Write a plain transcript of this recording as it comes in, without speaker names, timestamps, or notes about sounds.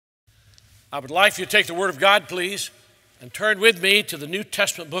I would like for you to take the Word of God, please, and turn with me to the New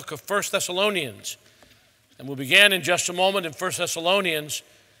Testament book of 1 Thessalonians. And we'll begin in just a moment in 1 Thessalonians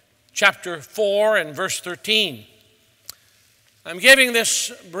chapter 4 and verse 13. I'm giving this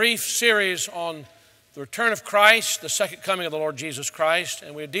brief series on the return of Christ, the second coming of the Lord Jesus Christ,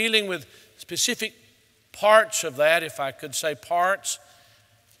 and we're dealing with specific parts of that, if I could say parts.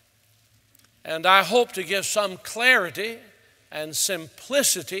 And I hope to give some clarity and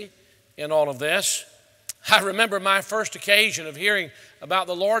simplicity in all of this. I remember my first occasion of hearing about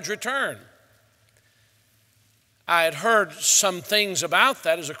the Lord's return. I had heard some things about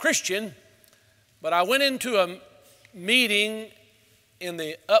that as a Christian, but I went into a meeting in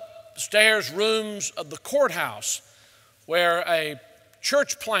the upstairs rooms of the courthouse where a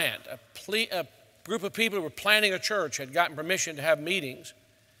church plant, a group of people who were planning a church had gotten permission to have meetings.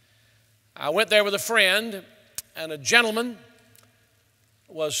 I went there with a friend, and a gentleman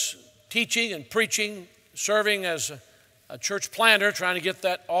was teaching and preaching, serving as a church planter, trying to get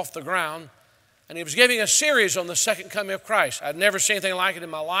that off the ground. And he was giving a series on the second coming of Christ. I'd never seen anything like it in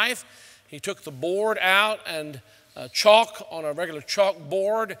my life. He took the board out and chalk on a regular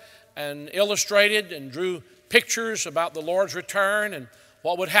chalkboard and illustrated and drew pictures about the Lord's return and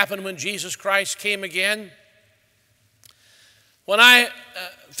what would happen when Jesus Christ came again. When I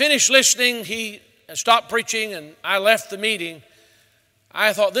finished listening, he stopped preaching and I left the meeting.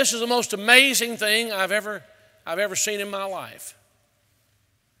 I thought, this is the most amazing thing I've ever seen in my life.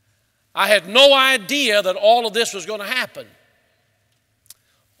 I had no idea that all of this was going to happen.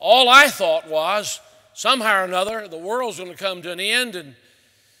 All I thought was, somehow or another, the world's going to come to an end and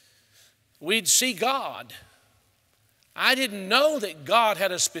we'd see God. I didn't know that God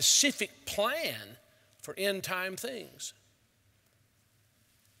had a specific plan for end-time things.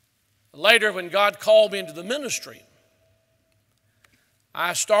 Later, when God called me into the ministry,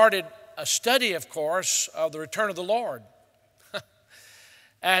 I started a study, of course, of the return of the Lord.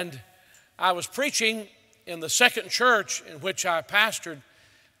 And I was preaching in the second church in which I pastored,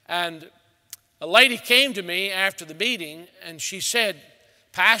 and a lady came to me after the meeting, and she said,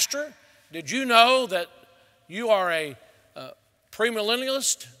 "Pastor, did you know that you are a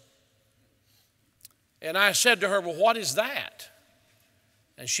premillennialist?" And I said to her, "Well, what is that?"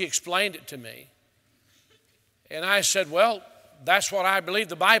 And she explained it to me. And I said, "Well, that's what I believe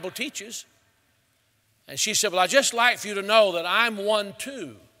the Bible teaches." And she said, "Well, I'd just like for you to know that I'm one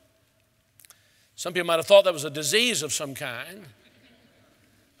too." Some people might have thought that was a disease of some kind.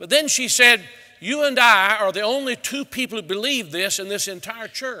 But then she said, "You and I are the only two people who believe this in this entire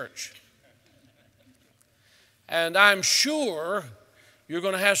church. And I'm sure you're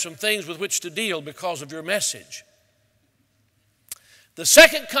going to have some things with which to deal because of your message." The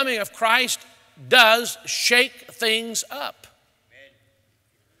second coming of Christ does shake things up.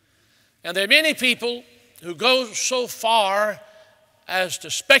 And there are many people who go so far as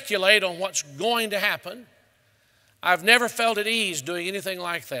to speculate on what's going to happen. I've never felt at ease doing anything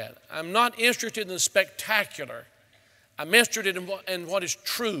like that. I'm not interested in the spectacular. I'm interested in what is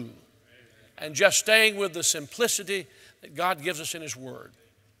true and just staying with the simplicity that God gives us in His Word.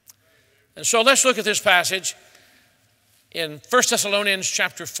 And so let's look at this passage in 1 Thessalonians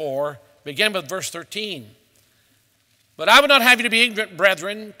chapter 4, begin with verse 13. "But I would not have you to be ignorant,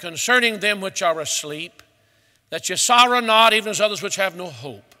 brethren, concerning them which are asleep, that ye sorrow not, even as others which have no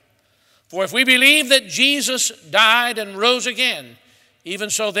hope. For if we believe that Jesus died and rose again, even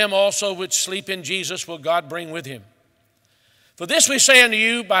so them also which sleep in Jesus will God bring with Him. For this we say unto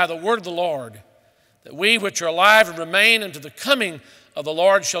you by the word of the Lord, that we which are alive and remain unto the coming of the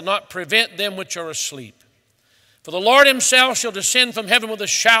Lord shall not prevent them which are asleep. For the Lord Himself shall descend from heaven with a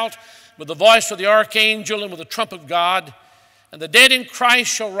shout, with the voice of the archangel, and with the trump of God, and the dead in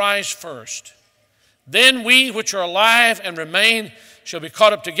Christ shall rise first. Then we which are alive and remain shall be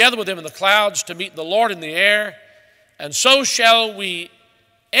caught up together with them in the clouds to meet the Lord in the air, and so shall we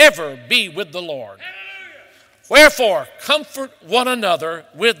ever be with the Lord. Wherefore, comfort one another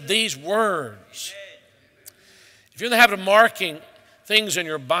with these words." If you're in the habit of marking things in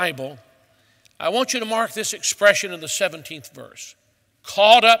your Bible, I want you to mark this expression in the 17th verse.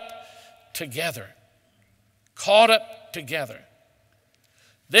 Caught up together. Caught up together.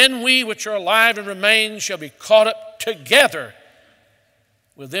 Then we which are alive and remain shall be caught up together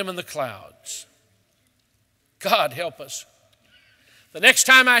with them in the clouds. God help us. The next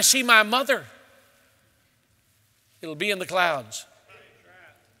time I see my mother, it'll be in the clouds.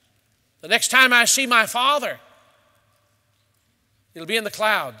 The next time I see my father, it'll be in the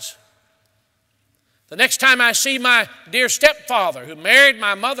clouds. The next time I see my dear stepfather who married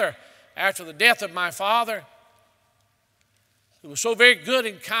my mother after the death of my father, who was so very good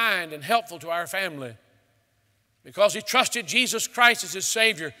and kind and helpful to our family. Because he trusted Jesus Christ as his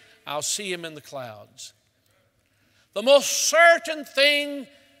Savior, I'll see him in the clouds. The most certain thing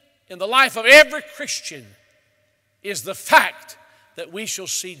in the life of every Christian is the fact that we shall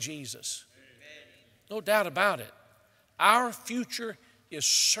see Jesus. No doubt about it. Our future is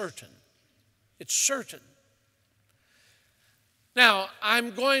certain. It's certain. Now,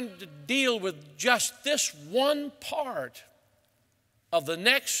 I'm going to deal with just this one part of the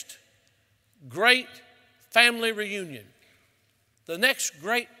next great family reunion. The next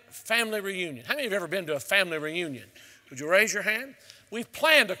great family reunion. How many have ever been to a family reunion? Would you raise your hand? We've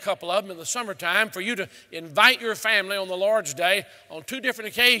planned a couple of them in the summertime for you to invite your family on the Lord's Day on 2 different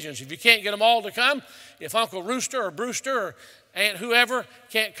occasions. If you can't get them all to come, if Uncle Rooster or Brewster or Aunt whoever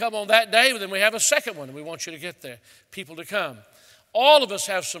can't come on that day, then we have a second one, and we want you to get there, people to come. All of us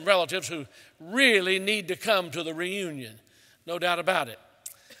have some relatives who really need to come to the reunion, no doubt about it.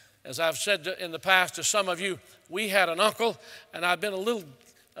 As I've said in the past to some of you, we had an uncle, and I've been a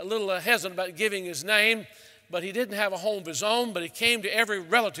little hesitant about giving his name, but he didn't have a home of his own, but he came to every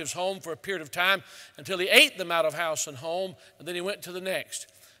relative's home for a period of time until he ate them out of house and home, and then he went to the next.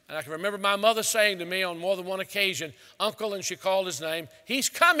 And I can remember my mother saying to me on more than one occasion, "Uncle," and she called his name, "He's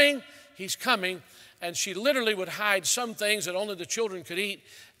coming, he's coming." And she literally would hide some things that only the children could eat.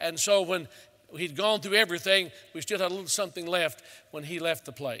 And so when he'd gone through everything, we still had a little something left when he left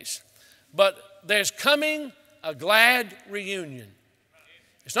the place. But there's coming a glad reunion.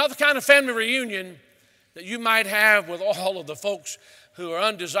 It's not the kind of family reunion that you might have with all of the folks who are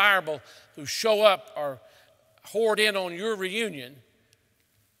undesirable, who show up or hoard in on your reunion.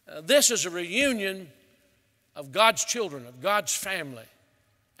 This is a reunion of God's children, of God's family.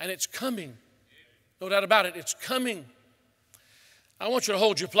 And it's coming. No doubt about it, it's coming. I want you to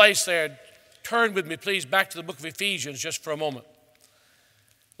hold your place there. Turn with me, please, back to the book of Ephesians just for a moment.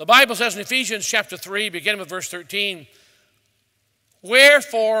 The Bible says in Ephesians chapter 3, beginning with verse 13,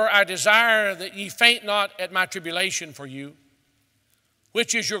 "Wherefore I desire that ye faint not at my tribulation for you,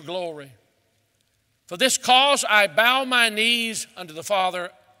 which is your glory. For this cause I bow my knees unto the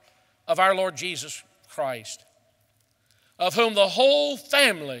Father of our Lord Jesus Christ, of whom the whole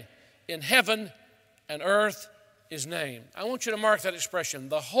family in heaven and earth is named." I want you to mark that expression,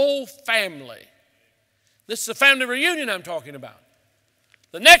 the whole family. This is the family reunion I'm talking about.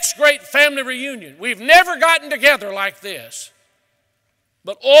 The next great family reunion. We've never gotten together like this.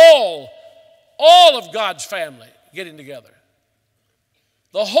 But all of God's family getting together.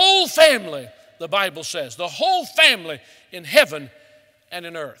 The whole family, the Bible says. The whole family in heaven and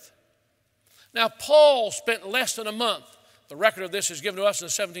in earth. Now, Paul spent less than a month. The record of this is given to us in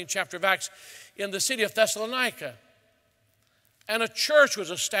the 17th chapter of Acts, in the city of Thessalonica. And a church was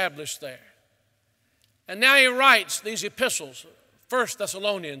established there. And now he writes these epistles, 1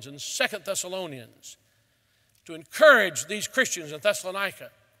 Thessalonians and 2 Thessalonians, to encourage these Christians in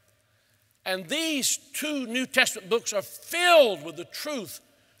Thessalonica. And these 2 New Testament books are filled with the truth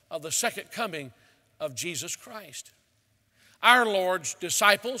of the second coming of Jesus Christ. Our Lord's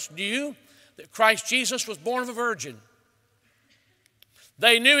disciples knew that Christ Jesus was born of a virgin.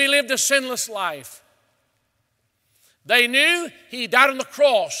 They knew he lived a sinless life. They knew he died on the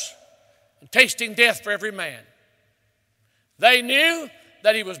cross and tasting death for every man. They knew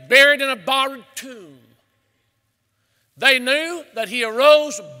that he was buried in a borrowed tomb. They knew that he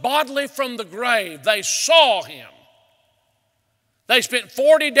arose bodily from the grave. They saw him. They spent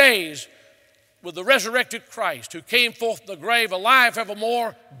 40 days with the resurrected Christ who came forth from the grave alive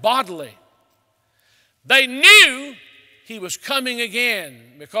evermore bodily. They knew he was coming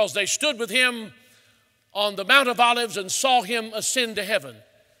again because they stood with him on the Mount of Olives and saw him ascend to heaven.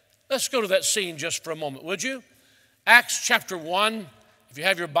 Let's go to that scene just for a moment, would you? Acts chapter 1, if you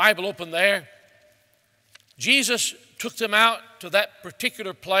have your Bible open there. Jesus took them out to that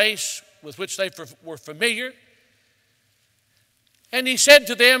particular place with which they were familiar. And he said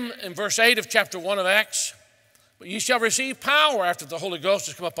to them in verse 8 of chapter 1 of Acts, "But ye shall receive power after the Holy Ghost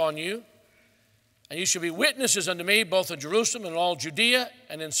has come upon you, and you shall be witnesses unto me both in Jerusalem and in all Judea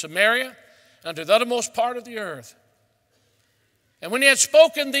and in Samaria, and unto the uttermost part of the earth." And when he had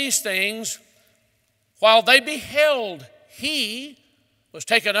spoken these things, while they beheld, he was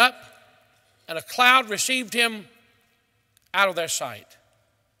taken up, and a cloud received him out of their sight.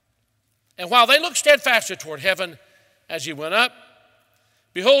 And while they looked steadfastly toward heaven as he went up,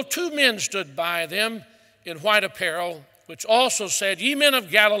 behold, 2 men stood by them in white apparel, which also said, "Ye men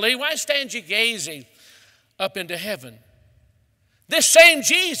of Galilee, why stand ye gazing up into heaven? This same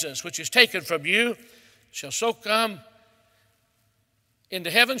Jesus, which is taken from you, shall so come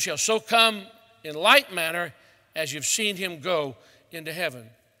into heaven, shall so come in like manner as you've seen him go into heaven.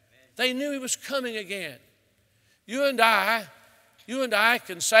 They knew he was coming again. You and I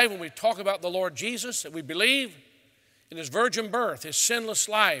can say when we talk about the Lord Jesus that we believe in his virgin birth, his sinless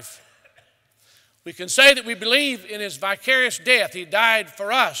life. We can say that we believe in his vicarious death. He died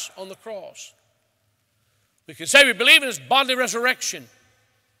for us on the cross. We can say we believe in his bodily resurrection.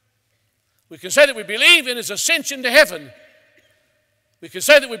 We can say that we believe in his ascension to heaven. We can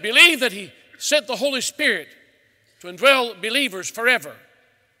say that we believe that he sent the Holy Spirit to indwell believers forever.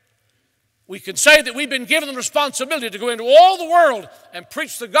 We can say that we've been given the responsibility to go into all the world and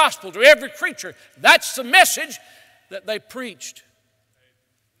preach the gospel to every creature. That's the message that they preached.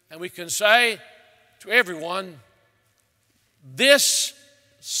 And we can say to everyone, this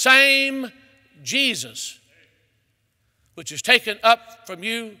same Jesus, which is taken up from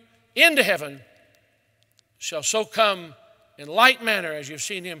you into heaven, shall so come in like manner as you've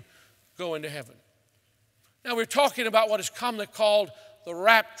seen him go into heaven. Now we're talking about what is commonly called the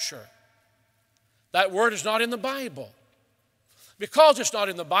rapture. That word is not in the Bible. Because it's not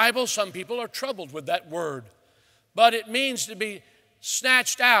in the Bible, some people are troubled with that word. But it means to be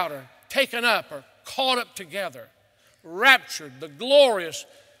snatched out or taken up or caught up together. Raptured, the glorious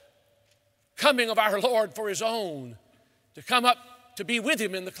coming of our Lord for his own, to come up to be with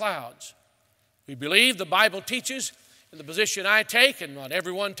him in the clouds. We believe the Bible teaches, in the position I take, and not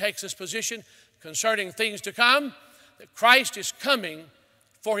everyone takes this position, concerning things to come, that Christ is coming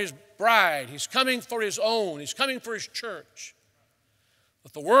for his bride. He's coming for his own. He's coming for his church.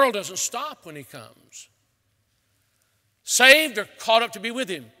 But the world doesn't stop when he comes. Saved are caught up to be with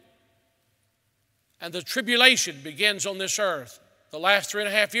him. And the tribulation begins on this earth. The last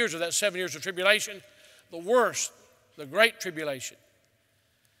 3.5 years of that 7 years of tribulation, the worst, the great tribulation.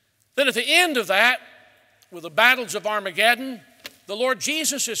 Then at the end of that, with the battles of Armageddon, the Lord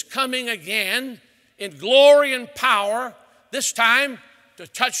Jesus is coming again in glory and power, this time to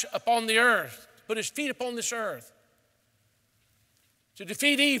touch upon the earth, put his feet upon this earth, to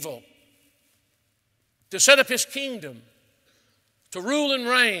defeat evil, to set up his kingdom, to rule and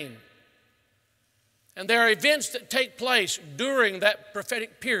reign. And there are events that take place during that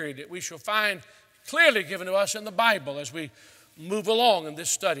prophetic period that we shall find clearly given to us in the Bible as we move along in this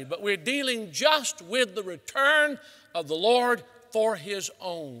study. But we're dealing just with the return of the Lord for his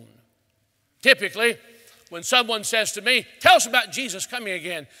own. Typically, when someone says to me, tell us about Jesus coming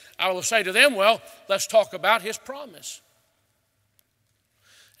again, I will say to them, well, let's talk about his promise.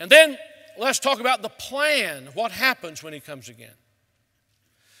 And then let's talk about the plan, what happens when he comes again.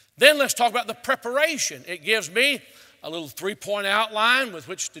 Then let's talk about the preparation. It gives me a little 3-point outline with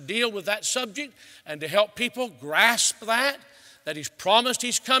which to deal with that subject and to help people grasp that he's promised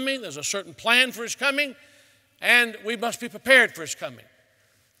he's coming. There's a certain plan for his coming, and we must be prepared for his coming.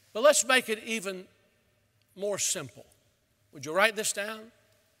 But let's make it even more simple. Would you write this down?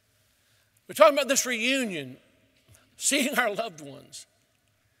 We're talking about this reunion, seeing our loved ones.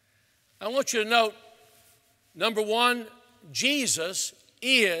 I want you to note, number one, Jesus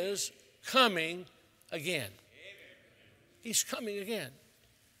is coming again. He's coming again.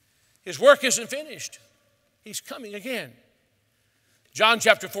 His work isn't finished. He's coming again. John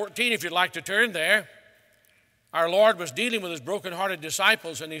chapter 14, if you'd like to turn there, our Lord was dealing with his brokenhearted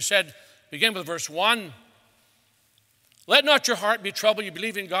disciples, and he said, begin with verse 1, let not your heart be troubled. You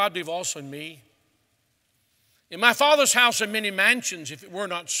believe in God, believe also in me. In my Father's house are many mansions. If it were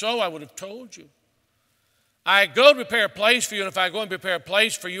not so, I would have told you. I go to prepare a place for you, and if I go and prepare a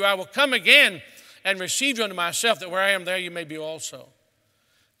place for you, I will come again and receive you unto myself, that where I am, there you may be also.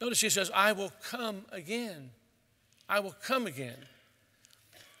 Notice he says, I will come again. I will come again.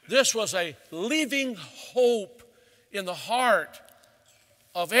 This was a living hope in the heart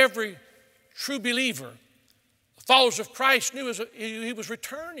of every true believer. The followers of Christ knew he was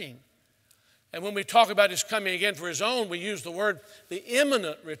returning. And when we talk about his coming again for his own, we use the word the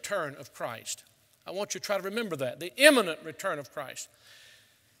imminent return of Christ. I want you to try to remember that, the imminent return of Christ.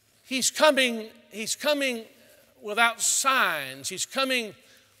 He's coming without signs. He's coming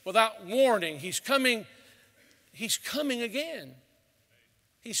without warning. He's coming again.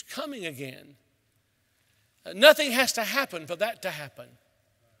 He's coming again. Nothing has to happen for that to happen.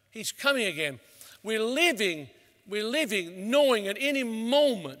 He's coming again. We're living knowing at any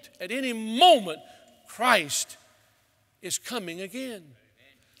moment, Christ is coming again.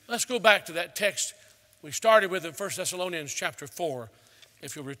 Let's go back to that text we started with in 1 Thessalonians chapter 4.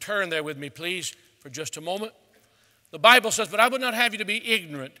 If you'll return there with me, please, for just a moment. The Bible says, but I would not have you to be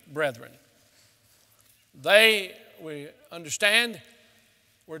ignorant, brethren. We understand,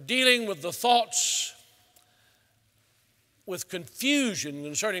 we're dealing with the thoughts with confusion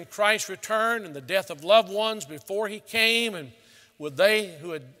concerning Christ's return and the death of loved ones before he came, and would they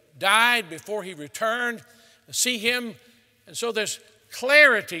who had died before he returned see him. And so there's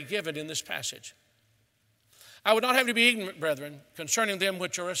clarity given in this passage. I would not have you be ignorant, brethren, concerning them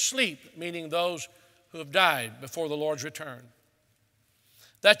which are asleep, meaning those who have died before the Lord's return,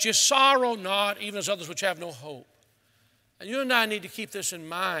 that you sorrow not, even as others which have no hope. And you and I need to keep this in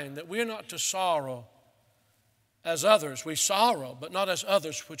mind, that we are not to sorrow as others. We sorrow, but not as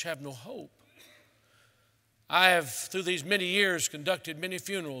others which have no hope. I have, through these many years, conducted many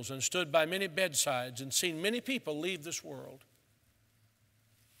funerals and stood by many bedsides and seen many people leave this world.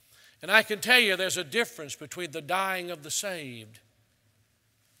 And I can tell you there's a difference between the dying of the saved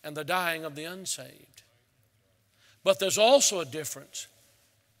and the dying of the unsaved. But there's also a difference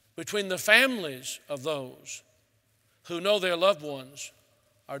between the families of those who know their loved ones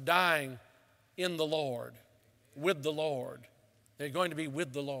are dying in the Lord, with the Lord. They're going to be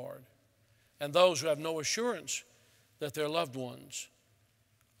with the Lord. And those who have no assurance that their loved ones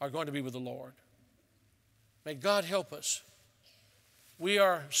are going to be with the Lord. May God help us. We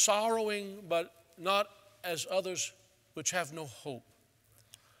are sorrowing, but not as others which have no hope.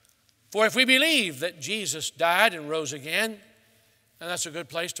 For if we believe that Jesus died and rose again, and that's a good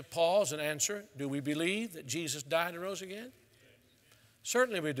place to pause and answer, do we believe that Jesus died and rose again?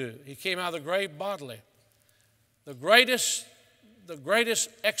 Certainly we do. He came out of the grave bodily. The greatest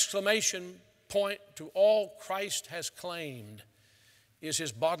exclamation point to all Christ has claimed is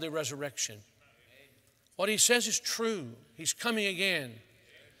his bodily resurrection. What he says is true. He's coming again.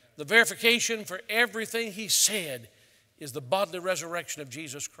 The verification for everything he said is the bodily resurrection of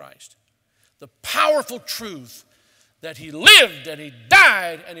Jesus Christ. The powerful truth that he lived and he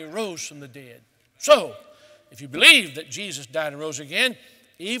died and he rose from the dead. So, if you believe that Jesus died and rose again,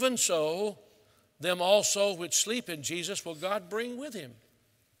 even so, them also which sleep in Jesus will God bring with him.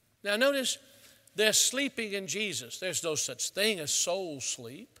 Now notice, they're sleeping in Jesus. There's no such thing as soul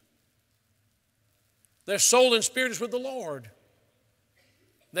sleep. Their soul and spirit is with the Lord.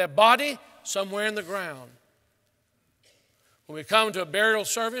 Their body, somewhere in the ground. When we come to a burial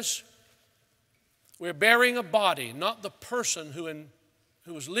service, we're burying a body, not the person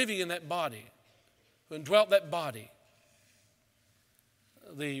who was living in that body, who indwelt that body.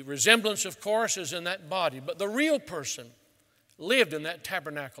 The resemblance, of course, is in that body, but the real person lived in that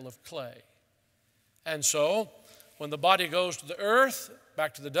tabernacle of clay. And so, when the body goes to the earth,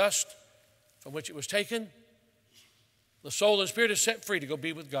 back to the dust from which it was taken, the soul and spirit is set free to go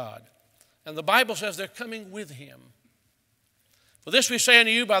be with God. And the Bible says they're coming with him. For this we say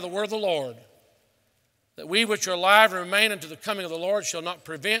unto you by the word of the Lord, that we which are alive and remain unto the coming of the Lord shall not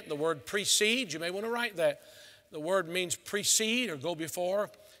prevent. The word precede, you may want to write that. The word means precede or go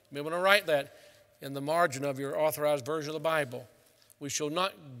before. You may want to write that in the margin of your authorized version of the Bible. We shall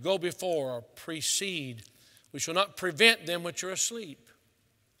not go before or precede. We shall not prevent them which are asleep.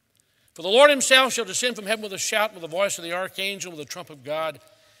 For the Lord himself shall descend from heaven with a shout, with the voice of the archangel, with the trump of God,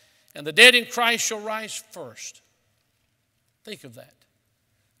 and the dead in Christ shall rise first. Think of that.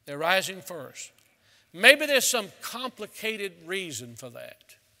 They're rising first. Maybe there's some complicated reason for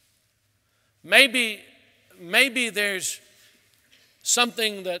that. Maybe there's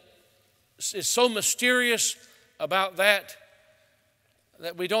something that is so mysterious about that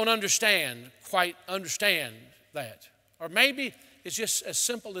we don't quite understand that. Or maybe it's just as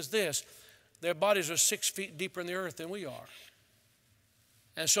simple as this. Their bodies are 6 feet deeper in the earth than we are.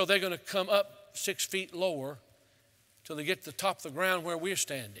 And so they're going to come up 6 feet lower till they get to the top of the ground where we're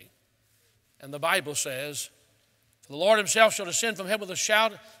standing. And the Bible says, for the Lord himself shall descend from heaven with a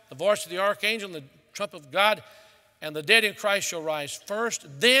shout, the voice of the archangel, and the trump of God, and the dead in Christ shall rise first.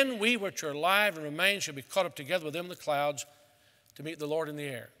 Then we which are alive and remain shall be caught up together with them in the clouds to meet the Lord in the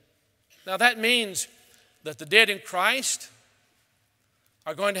air. Now that means that the dead in Christ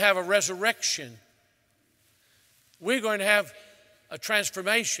are going to have a resurrection. We're going to have a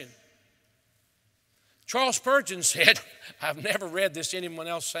transformation. Charles Spurgeon said, I've never read this, anyone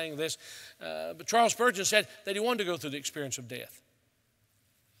else saying this, but Charles Spurgeon said that he wanted to go through the experience of death,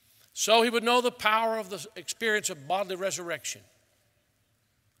 so he would know the power of the experience of bodily resurrection.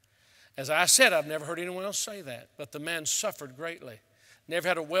 As I said, I've never heard anyone else say that, but the man suffered greatly. Never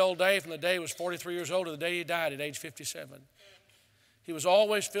had a well day from the day he was 43 years old to the day he died at age 57. He was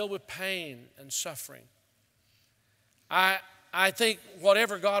always filled with pain and suffering. I think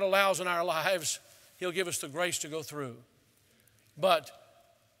whatever God allows in our lives, he'll give us the grace to go through. But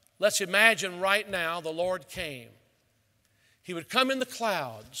let's imagine right now the Lord came. He would come in the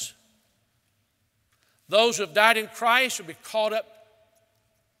clouds. Those who have died in Christ would be caught up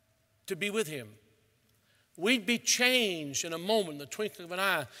to be with him. we'd be changed in a moment, in the twinkling of an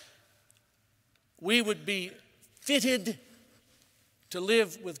eye. We would be fitted to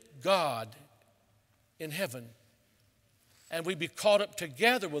live with God in heaven. And we'd be caught up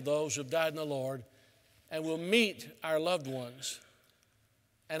together with those who have died in the Lord, and we'll meet our loved ones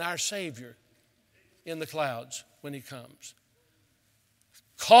and our Savior in the clouds when He comes.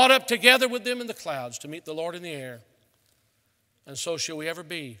 Caught up together with them in the clouds to meet the Lord in the air. And so shall we ever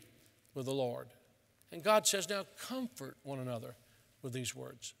be with the Lord. And God says, now comfort one another with these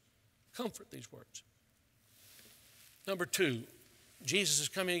words. Comfort these words. Number two, Jesus is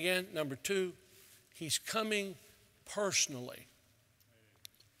coming again. Number two, He's coming personally.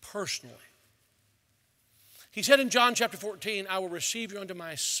 Personally. He said in John chapter 14, I will receive you unto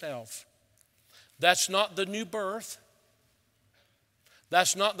myself. That's not the new birth.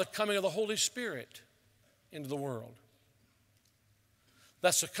 That's not the coming of the Holy Spirit into the world.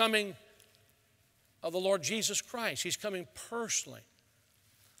 That's the coming of the Lord Jesus Christ. He's coming personally.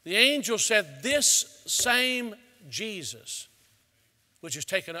 The angel said, this same Jesus, which is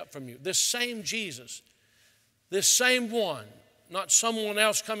taken up from you, this same Jesus, this same one, not someone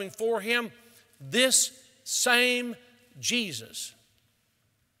else coming for Him, this same Jesus,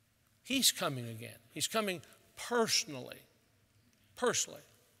 He's coming again. He's coming personally. Personally.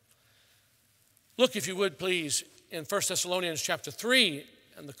 Look, if you would, please, in 1 Thessalonians chapter 3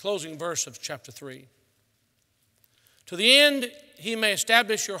 and the closing verse of chapter 3. To the end He may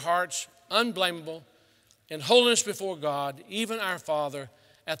establish your hearts unblameable in holiness before God, even our Father,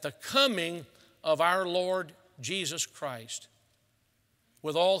 at the coming of our Lord Jesus Christ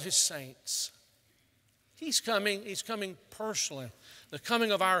with all His saints. He's coming personally. The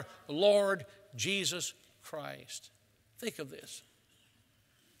coming of our Lord Jesus Christ. Think of this.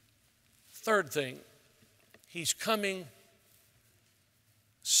 Third thing, He's coming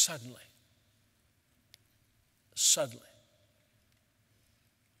suddenly. Suddenly.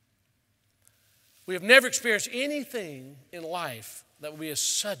 We have never experienced anything in life that will be as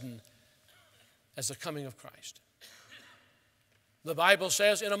sudden as the coming of Christ. The Bible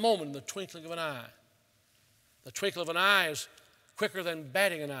says, in a moment, in the twinkling of an eye. The twinkle of an eye is quicker than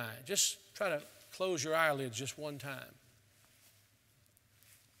batting an eye. Just try to close your eyelids just one time.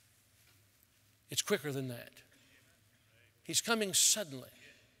 It's quicker than that. He's coming suddenly.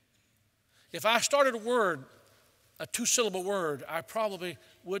 If I started a word, a two-syllable word, I probably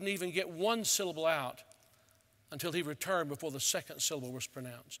wouldn't even get one syllable out until He returned before the second syllable was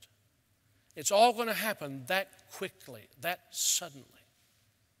pronounced. It's all going to happen that quickly, that suddenly.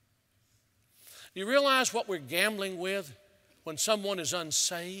 Do you realize what we're gambling with when someone is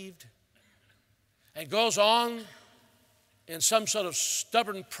unsaved and goes on in some sort of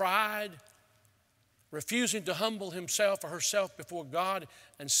stubborn pride, refusing to humble himself or herself before God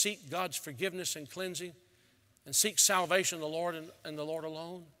and seek God's forgiveness and cleansing and seek salvation in the Lord and the Lord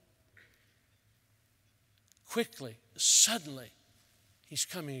alone? Quickly, suddenly, He's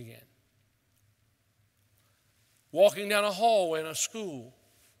coming again. Walking down a hallway in a school,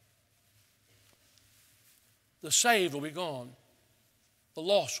 the saved will be gone. The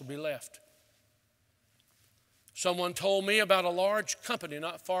lost will be left. Someone told me about a large company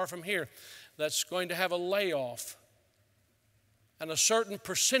not far from here that's going to have a layoff. And a certain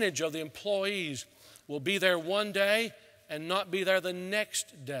percentage of the employees will be there one day and not be there the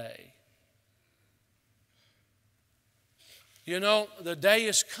next day. You know, the day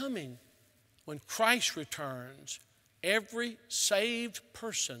is coming when Christ returns. Every saved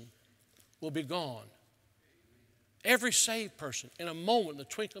person will be gone. Every saved person, in a moment, the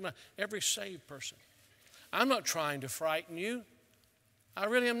twinkling of an eye, every saved person. I'm not trying to frighten you. I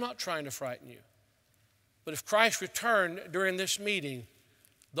really am not trying to frighten you. But if Christ returned during this meeting,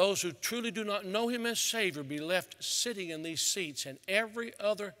 those who truly do not know Him as Savior be left sitting in these seats, and every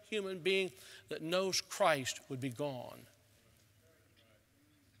other human being that knows Christ would be gone.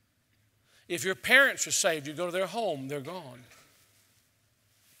 If your parents are saved, you go to their home, they're gone.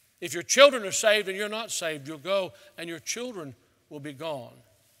 If your children are saved and you're not saved, you'll go and your children will be gone.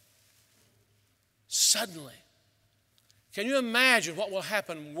 Suddenly. Can you imagine what will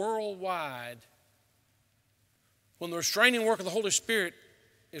happen worldwide when the restraining work of the Holy Spirit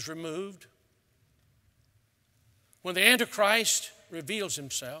is removed? When the Antichrist reveals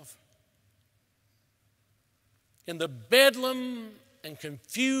himself? In the bedlam and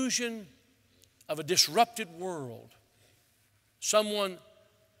confusion of a disrupted world, someone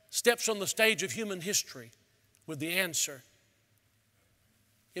steps on the stage of human history with the answer.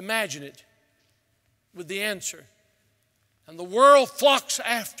 Imagine it, with the answer. And the world flocks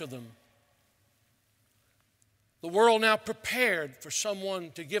after them. The world now prepared for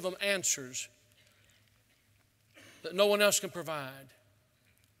someone to give them answers. that no one else can provide.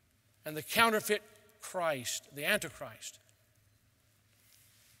 And the counterfeit Christ, the Antichrist,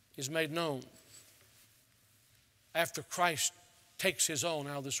 is made known after Christ takes his own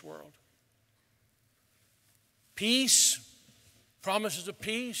out of this world. Peace, promises of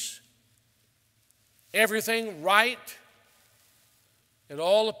peace, everything right. It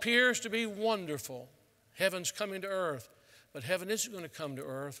all appears to be wonderful. Heaven's coming to earth, but heaven isn't going to come to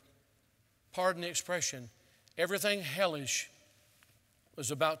earth. Pardon the expression. Everything hellish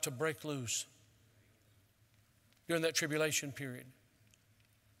was about to break loose during that tribulation period.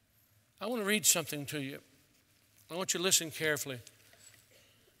 I want to read something to you. I want you to listen carefully.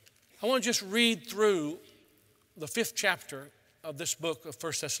 I want to just read through the 5th chapter of this book of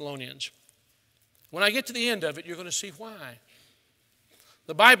 1 Thessalonians. When I get to the end of it, you're going to see why.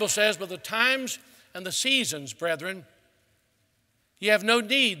 The Bible says, "But the times and the seasons, brethren, ye have no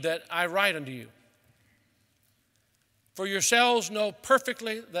need that I write unto you. For yourselves know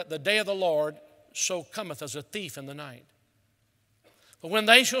perfectly that the day of the Lord so cometh as a thief in the night. But when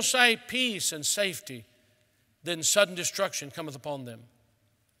they shall say peace and safety, then sudden destruction cometh upon them,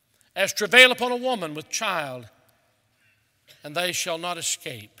 as travail upon a woman with child, and they shall not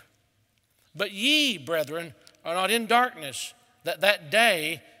escape. But ye, brethren, are not in darkness, that that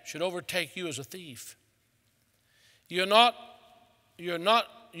day should overtake you as a thief. You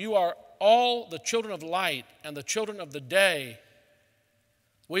are all the children of light and the children of the day.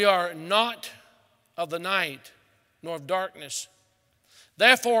 We are not of the night, nor of darkness.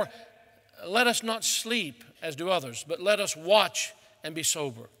 Therefore, let us not sleep as do others, but let us watch and be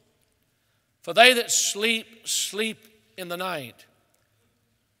sober. For they that sleep, sleep in the night,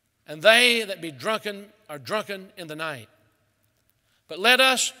 and they that be drunken are drunken in the night. But let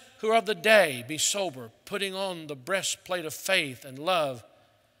us who are of the day be sober, putting on the breastplate of faith and love,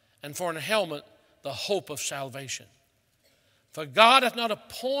 and for an helmet the hope of salvation. For God hath not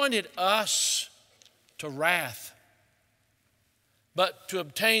appointed us to wrath, but to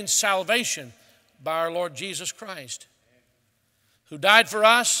obtain salvation by our Lord Jesus Christ, who died for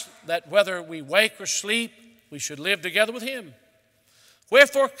us, that whether we wake or sleep, we should live together with him.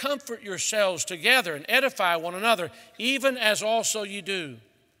 Wherefore comfort yourselves together and edify one another, even as also ye do.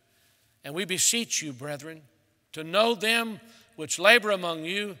 And we beseech you, brethren, to know them which labor among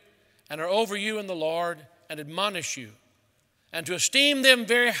you and are over you in the Lord, and admonish you, and to esteem them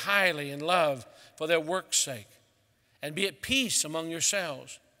very highly in love for their work's sake, and be at peace among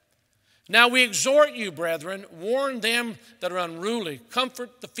yourselves. Now we exhort you, brethren, warn them that are unruly,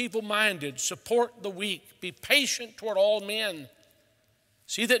 comfort the feeble-minded, support the weak, be patient toward all men.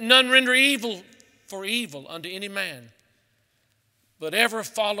 See that none render evil for evil unto any man, but ever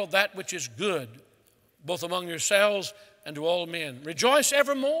follow that which is good, both among yourselves and to all men. Rejoice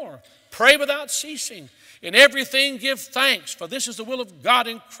evermore, pray without ceasing. In everything give thanks, for this is the will of God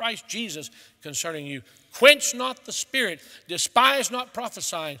in Christ Jesus concerning you. Quench not the spirit, despise not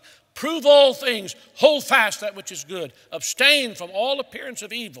prophesying. Prove all things, hold fast that which is good. Abstain from all appearance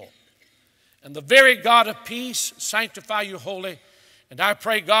of evil. And the very God of peace sanctify you wholly. And I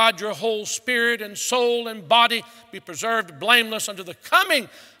pray, God, your whole spirit and soul and body be preserved blameless unto the coming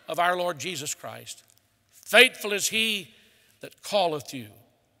of our Lord Jesus Christ. Faithful is he that calleth you,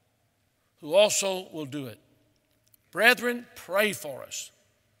 who also will do it. Brethren, pray for us.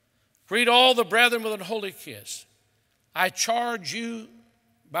 Greet all the brethren with an holy kiss. I charge you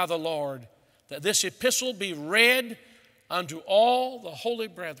by the Lord that this epistle be read unto all the holy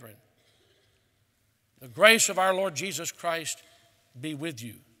brethren. The grace of our Lord Jesus Christ be with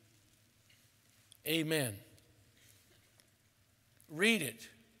you. Amen. Read it.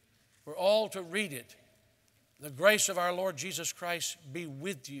 We're all to read it. The grace of our Lord Jesus Christ be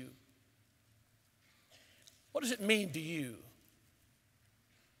with you. What does it mean to you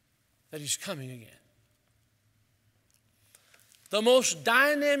that he's coming again? The most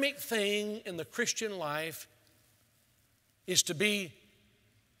dynamic thing in the Christian life is to be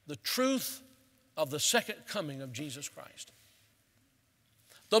the truth of the second coming of Jesus Christ.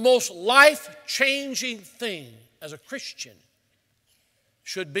 The most life-changing thing as a Christian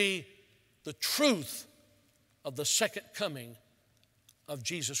should be the truth of the second coming of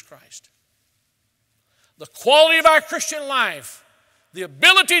Jesus Christ. The quality of our Christian life, the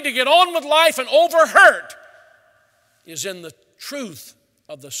ability to get on with life and over hurt, is in the truth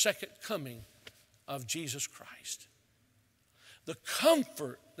of the second coming of Jesus Christ. The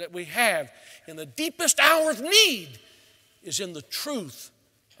comfort that we have in the deepest hour of need is in the truth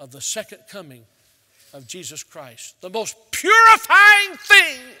of the second coming of Jesus Christ. The most purifying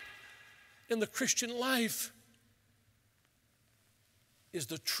thing in the Christian life is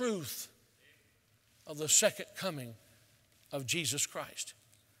the truth of the second coming of Jesus Christ.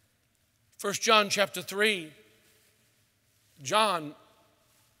 1 John chapter 3, John,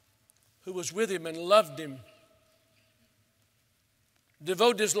 who was with him and loved him,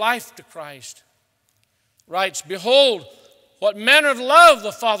 devoted his life to Christ, writes, "Behold, what manner of love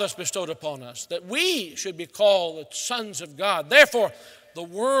the Father has bestowed upon us, that we should be called the sons of God. Therefore, the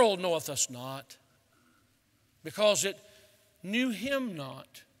world knoweth us not, because it knew him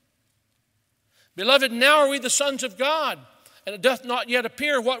not. Beloved, now are we the sons of God, and it doth not yet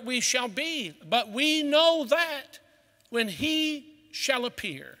appear what we shall be. But we know that when he shall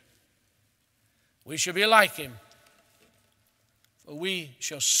appear, we shall be like him, for we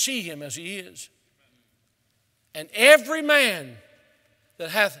shall see him as he is. And every man that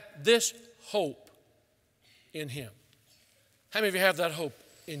hath this hope in him." How many of you have that hope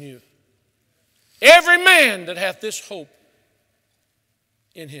in you? Every man that hath this hope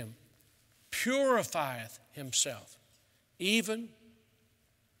in him purifieth himself, even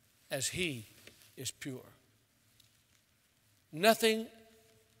as he is pure. Nothing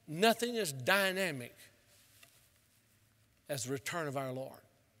is dynamic as the return of our Lord.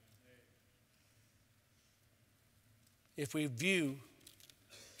 If we view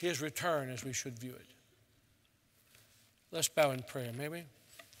his return as we should view it. Let's bow in prayer, may we?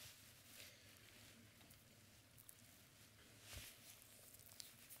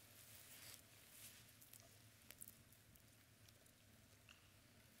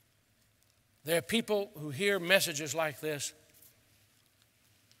 There are people who hear messages like this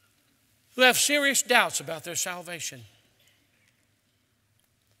who have serious doubts about their salvation.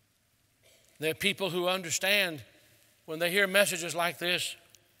 There are people who understand when they hear messages like this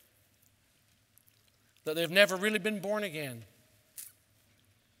that they've never really been born again.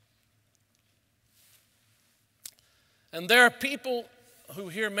 And there are people who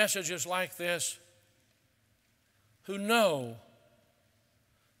hear messages like this who know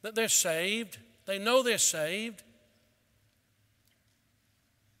that they're saved. They know they're saved.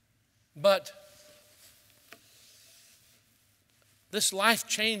 But this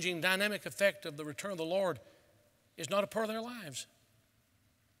life-changing, dynamic effect of the return of the Lord is not a part of their lives.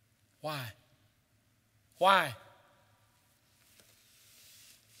 Why? Why?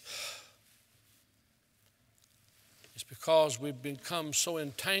 It's because we've become so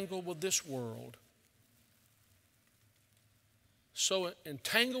entangled with this world. So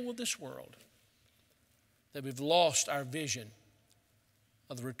entangled with this world that we've lost our vision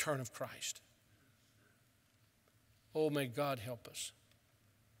of the return of Christ. Oh, may God help us.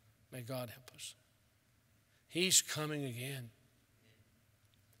 May God help us. He's coming again.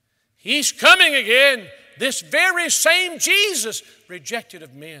 He's coming again. This very same Jesus, rejected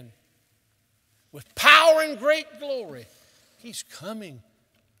of men, with power and great glory. He's coming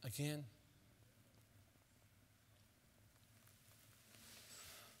again.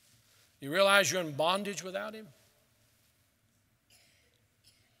 You realize you're in bondage without him?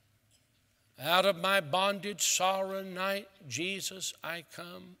 Out of my bondage, sorrow, night, Jesus, I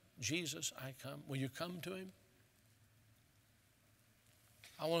come. Jesus, I come. Will you come to him?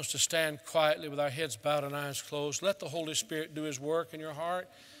 I want us to stand quietly with our heads bowed and eyes closed. Let the Holy Spirit do his work in your heart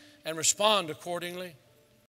and respond accordingly.